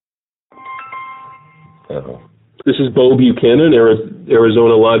This is Bo Buchanan,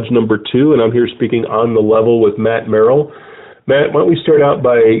 Arizona Lodge number 2, and I'm here speaking on the level with Matt Merrill. Matt, why don't we start out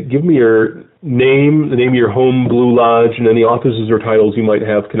by giving me your name, the name of your home Blue Lodge, and any offices or titles you might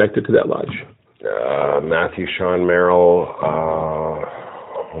have connected to that lodge. Matthew Sean Merrill,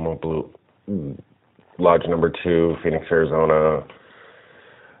 home of Blue Lodge number 2, Phoenix, Arizona,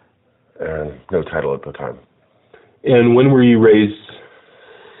 and no title at the time. And when were you raised?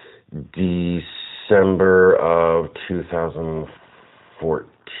 December of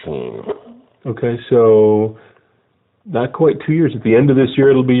 2014. Okay, so not quite 2 years. At the end of this year,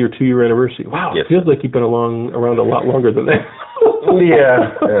 it'll be your 2-year anniversary. Wow, yes. It feels like you've been around a lot longer than that.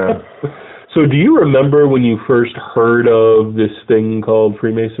 Yeah. So do you remember when you first heard of this thing called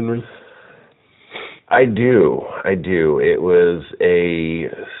Freemasonry? I do. It was a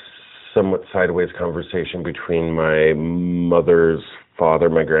somewhat sideways conversation between my mother's father,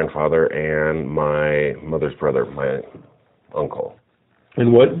 my grandfather, and my mother's brother, my uncle.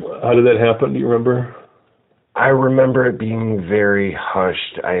 And how did that happen? Do you remember? I remember it being very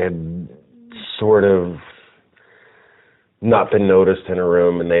hushed. I had sort of not been noticed in a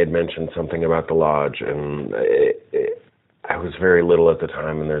room, and they had mentioned something about the lodge, and I was very little at the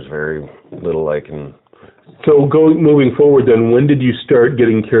time, and there's very little I can... So moving forward then, when did you start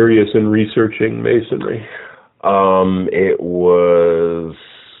getting curious and researching Masonry? It was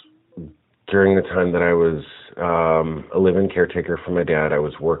during the time that I was a live-in caretaker for my dad. I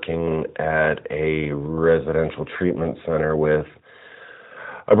was working at a residential treatment center with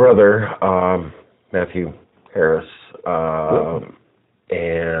a brother, Matthew Harris,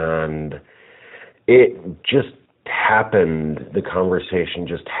 and it just happened, the conversation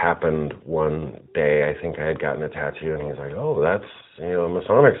just happened one day. I think I had gotten a tattoo, and he's like, "Oh, that's, a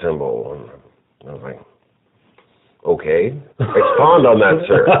Masonic symbol." And I was like, "Okay, expand on that,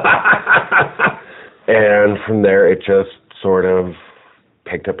 sir." And from there, it just sort of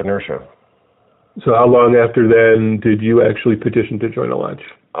picked up inertia. So how long after then did you actually petition to join a lodge?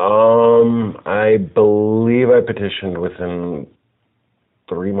 I believe I petitioned within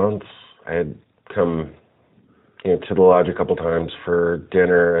 3 months. I had come to the lodge a couple times for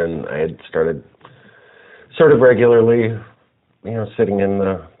dinner, and I had started sort of regularly, sitting in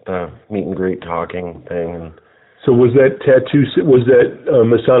the meet and greet talking thing. And so was that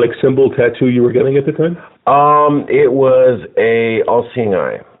Masonic symbol tattoo you were getting at the time? It was a all-seeing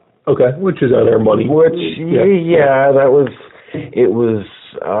eye. Okay, which is on our money. That was, it was,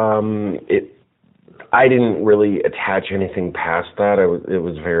 I didn't really attach anything past that. It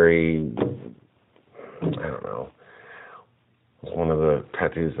was very, I don't know. It was one of the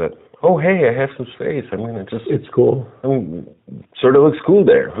tattoos that, oh, hey, I have some space. It's cool. Sort of looks cool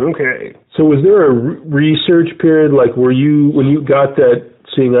there. Okay. So was there a research period, like when you got that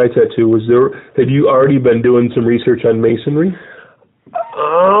seeing eye tattoo, had you already been doing some research on Masonry?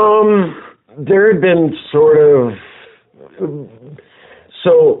 There had been sort of,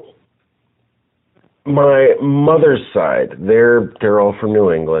 so my mother's side, they're all from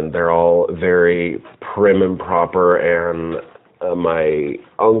New England. They're all very prim and proper, and my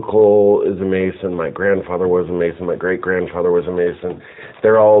uncle is a Mason, my grandfather was a Mason, my great-grandfather was a Mason.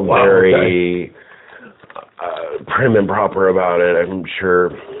 They're all very prim and proper about it. I'm sure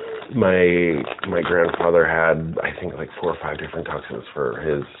my grandfather had, I think, like 4 or 5 different tuxes for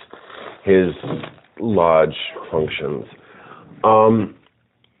his lodge functions.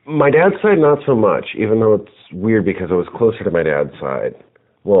 My dad's side, not so much, even though it's weird because I was closer to my dad's side.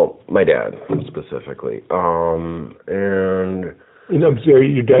 Well, my dad, specifically. And... I'm sorry,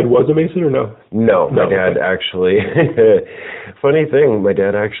 your dad was a Mason or no? No, my dad actually... Funny thing, my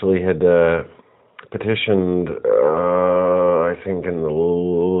dad actually had petitioned, I think in the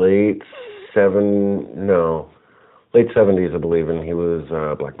late 70s, I believe, and he was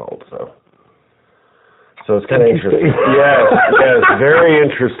blackballed, so it's kind of interesting. Yes, very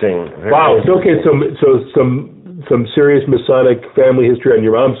interesting. Wow. Okay, so some serious Masonic family history on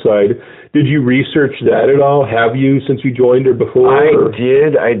your mom's side. Did you research that at all? Have you since you joined or before? I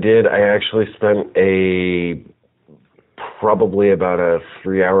did. I actually spent probably about a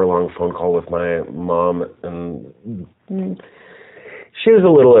 3-hour-long phone call with my mom, and she was a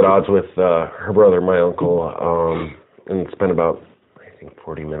little at odds with her brother, my uncle, and spent about, I think,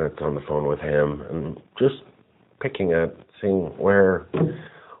 40 minutes on the phone with him, and just seeing where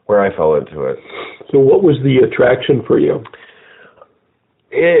I fell into it. So what was the attraction for you?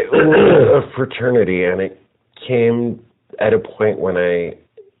 It was a fraternity, and it came at a point when I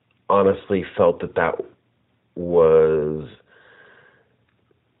honestly felt that was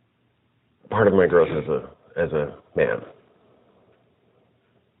part of my growth as a man.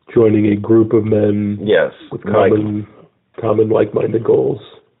 joining a group of men Yes, with common like-minded goals.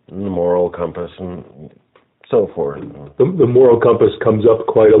 The moral compass and so forth. The moral compass comes up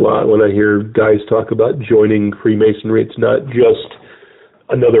quite a lot when I hear guys talk about joining Freemasonry. It's not just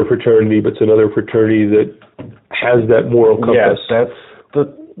another fraternity, but it's another fraternity that has that moral compass. Yes,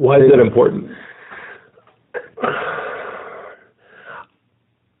 why is that important?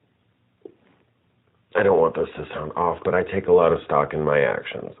 I don't want this to sound off, but I take a lot of stock in my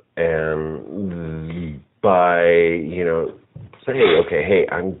actions. And by, saying, okay, hey,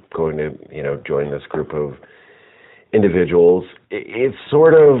 I'm going to, join this group of individuals, it's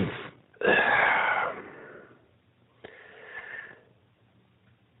sort of,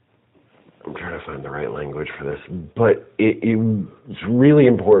 I'm trying to find the right language for this, but it's really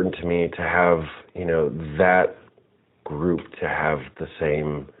important to me to have, that group to have the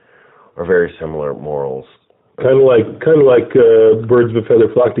same or very similar morals. Kind of like birds of a feather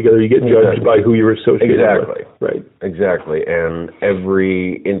flock together. You get judged by who you're associated with. Right. Exactly. And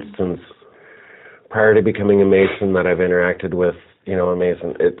every instance prior to becoming a Mason that I've interacted with, a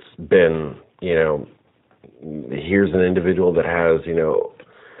Mason, it's been, here's an individual that has,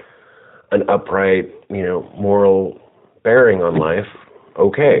 an upright, moral bearing on life.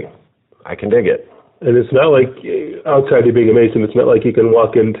 Okay, I can dig it. And it's not like, outside of being a Mason, it's not like you can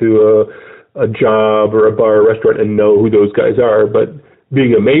walk into a job or a bar or restaurant and know who those guys are, but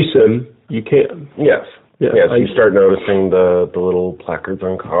being a Mason, you can. Yes. Yeah, yes, you start noticing the little placards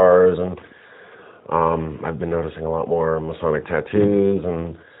on cars, and I've been noticing a lot more Masonic tattoos,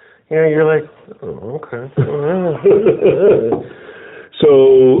 and you're like, oh, okay.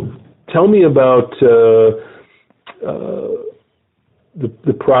 So tell me about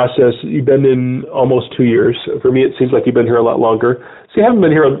the process. You've been in almost 2 years. For me, it seems like you've been here a lot longer. So you haven't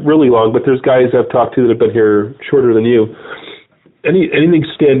been here really long, but there's guys I've talked to that have been here shorter than you. Anything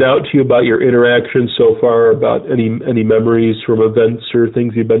stand out to you about your interactions so far, about any memories from events or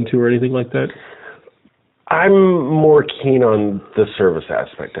things you've been to or anything like that? I'm more keen on the service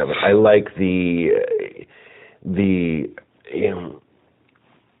aspect of it. I like the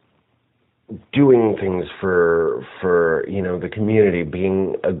doing things for the community,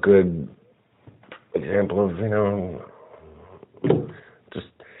 being a good example of just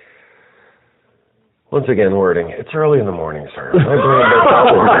once again wording. It's early in the morning, sir. My brain does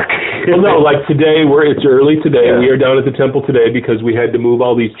not work. Well, no, like today, it's early today. Yeah. We are down at the temple today because we had to move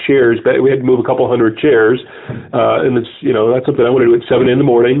all these chairs. But we had to move a couple hundred chairs, and it's that's something I want to do at 7 a.m. A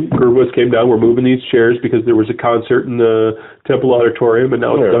group of us came down. We're moving these chairs because there was a concert in the temple auditorium, and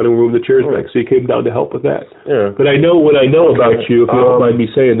now it's done, and we're moving the chairs back. So you came down to help with that. Yeah. But I know what I know about you. If you don't mind me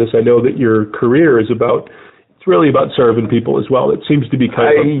saying this, I know that your career is about. It's really about serving people as well. It seems to be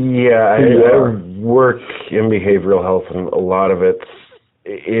kind of. I work in behavioral health, and a lot of it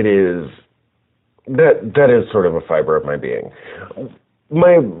is that is sort of a fiber of my being.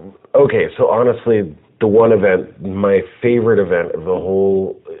 So honestly, the one event, my favorite event of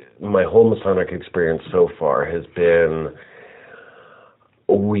my whole Masonic experience so far has been,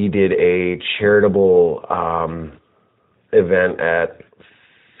 we did a charitable event at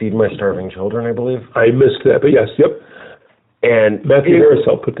Feed My Starving Children, I believe. I missed that, but yes, yep. And Matthew Harris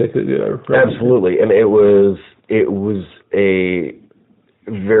helped put that together. Absolutely, and it was a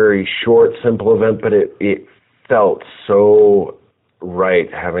very short, simple event, but it felt so right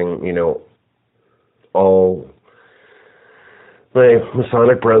having all my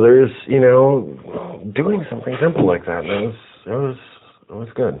Masonic brothers doing something simple like that. And it was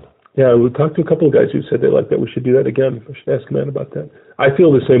good. Yeah, we talked to a couple of guys who said they like that. We should do that again. I should ask Matt about that. I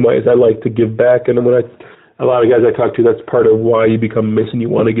feel the same way. As I like to give back, and when a lot of guys I talk to, that's part of why you become a Mason. You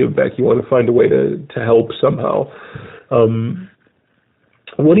want to give back. You want to find a way to help somehow.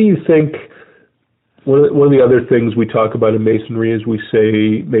 What do you think? One of the other things we talk about in Masonry is we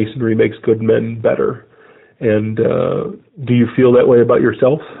say Masonry makes good men better. And do you feel that way about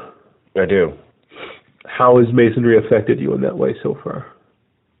yourself? I do. How has Masonry affected you in that way so far?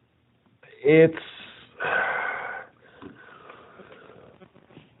 It's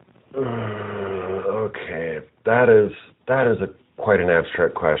okay. That is quite an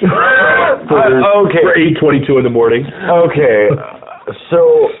abstract question. For 8:22 in the morning. Okay,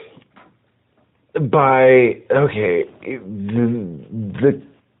 so the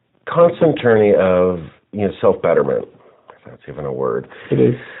constant journey of self-betterment, if that's even a word. It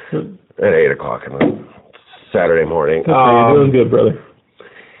is. At 8 o'clock on a Saturday morning. Okay, you're doing good, brother.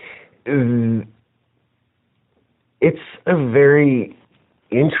 It's a very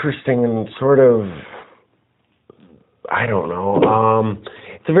interesting and sort of, I don't know,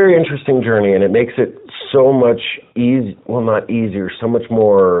 it's a very interesting journey, and it makes it so much not easier, so much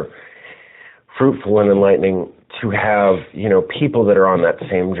more fruitful and enlightening to have, people that are on that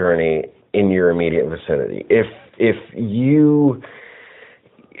same journey in your immediate vicinity. If you,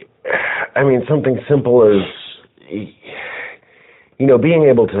 something simple as, being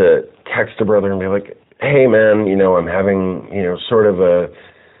able to text a brother and be like, hey man, I'm having, sort of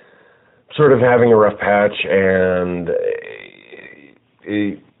having a rough patch, and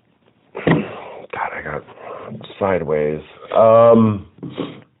God, I got sideways.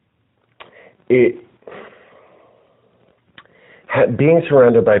 Being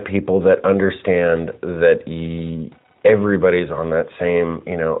surrounded by people that understand that everybody's on that same,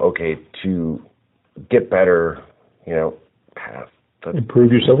 okay, to get better, path.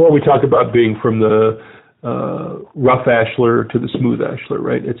 Improve yourself. Well, we talk about being from the rough ashlar to the smooth ashlar,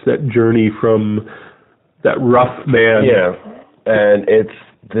 right? It's that journey from that rough man. Yeah, and it's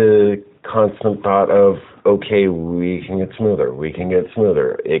the constant thought of, okay, we can get smoother,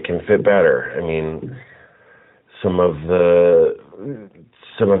 it can fit better. Some of the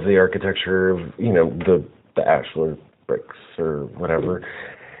architecture of, the ashlar bricks or whatever,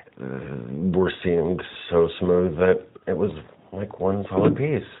 were seemed so smooth that it was like one solid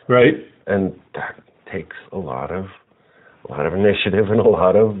piece. Right. And that takes a lot of initiative and a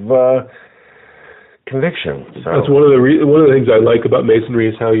lot of conviction. So that's one of the things I like about masonry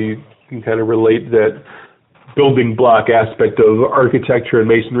is how you can kind of relate that building block aspect of architecture and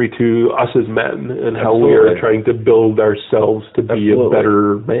masonry to us as men, and how we are trying to build ourselves to be a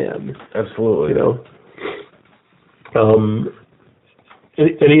better man. Absolutely.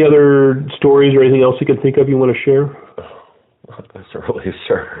 Any other stories or anything else you can think of you want to share? That's early,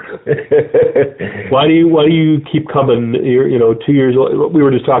 sir. Why do you keep coming? 2 years. We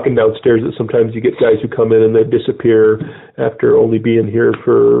were just talking downstairs that sometimes you get guys who come in and they disappear after only being here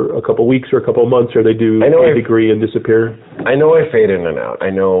for a couple of weeks or a couple of months, or they do a degree and disappear. I know I fade in and out. I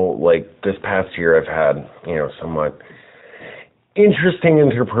know, like this past year, I've had somewhat interesting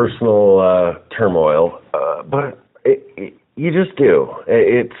interpersonal turmoil, but you just do.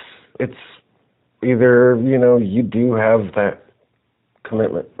 It's either, you do have that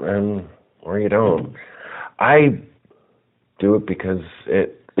commitment or you don't. I do it because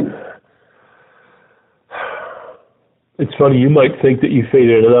it's funny, you might think that you fade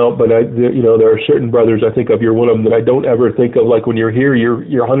in and out, but there are certain brothers, I think of, you're one of them, that I don't ever think of, like when you're here,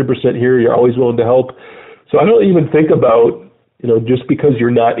 you're 100% here, you're always willing to help. So I don't even think about, just because you're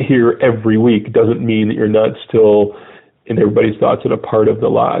not here every week doesn't mean that you're not still in everybody's thoughts and a part of the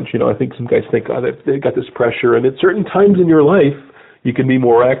lodge. I think some guys think, they've got this pressure, and at certain times in your life, you can be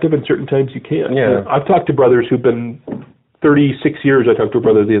more active, and certain times you can't. Yeah. I've talked to brothers who've been 36 years. I talked to a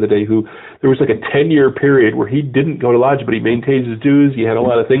brother the other day who there was like a 10-year period where he didn't go to lodge, but he maintains his dues. He had a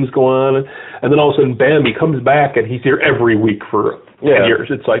lot of things going on, and then all of a sudden, bam, he comes back and he's here every week for 10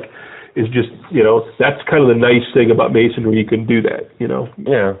 years. It's just, that's kind of the nice thing about masonry. You can do that,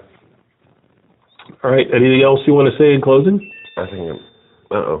 Yeah. All right. Anything else you want to say in closing? I think.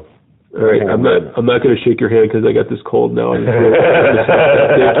 All right. I'm not going to shake your hand because I got this cold now. Thank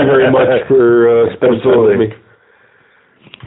you very much for spending time with me.